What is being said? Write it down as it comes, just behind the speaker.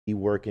We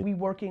working.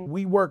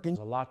 There's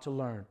a lot to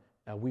learn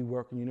at We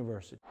Working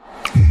University.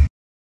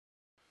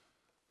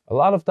 A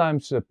lot of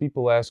times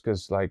people ask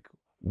us, like,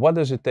 what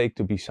does it take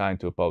to be signed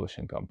to a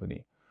publishing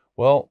company?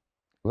 Well,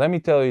 let me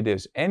tell you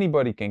this,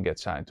 anybody can get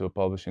signed to a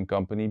publishing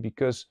company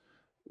because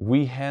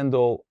we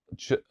handle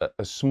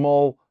a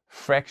small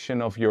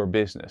fraction of your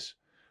business.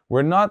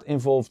 We're not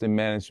involved in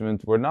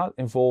management. We're not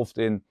involved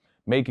in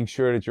making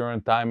sure that you're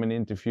on time in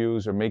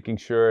interviews or making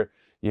sure,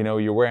 you know,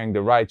 you're wearing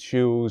the right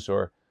shoes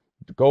or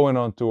going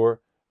on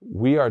tour.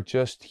 We are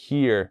just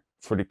here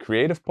for the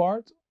creative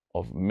part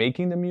of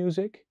making the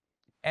music,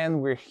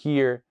 and we're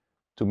here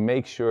to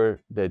make sure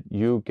that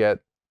you get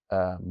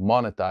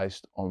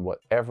monetized on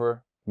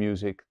whatever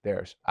music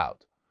there's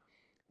out.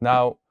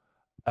 Now,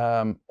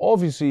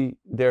 obviously,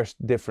 there's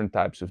different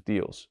types of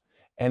deals.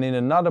 And in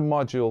another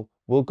module,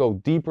 we'll go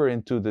deeper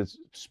into the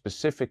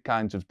specific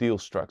kinds of deal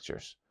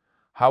structures.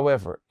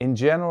 However, in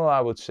general,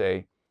 I would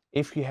say,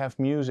 if you have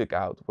music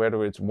out,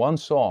 whether it's one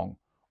song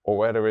or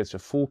whether it's a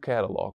full catalog,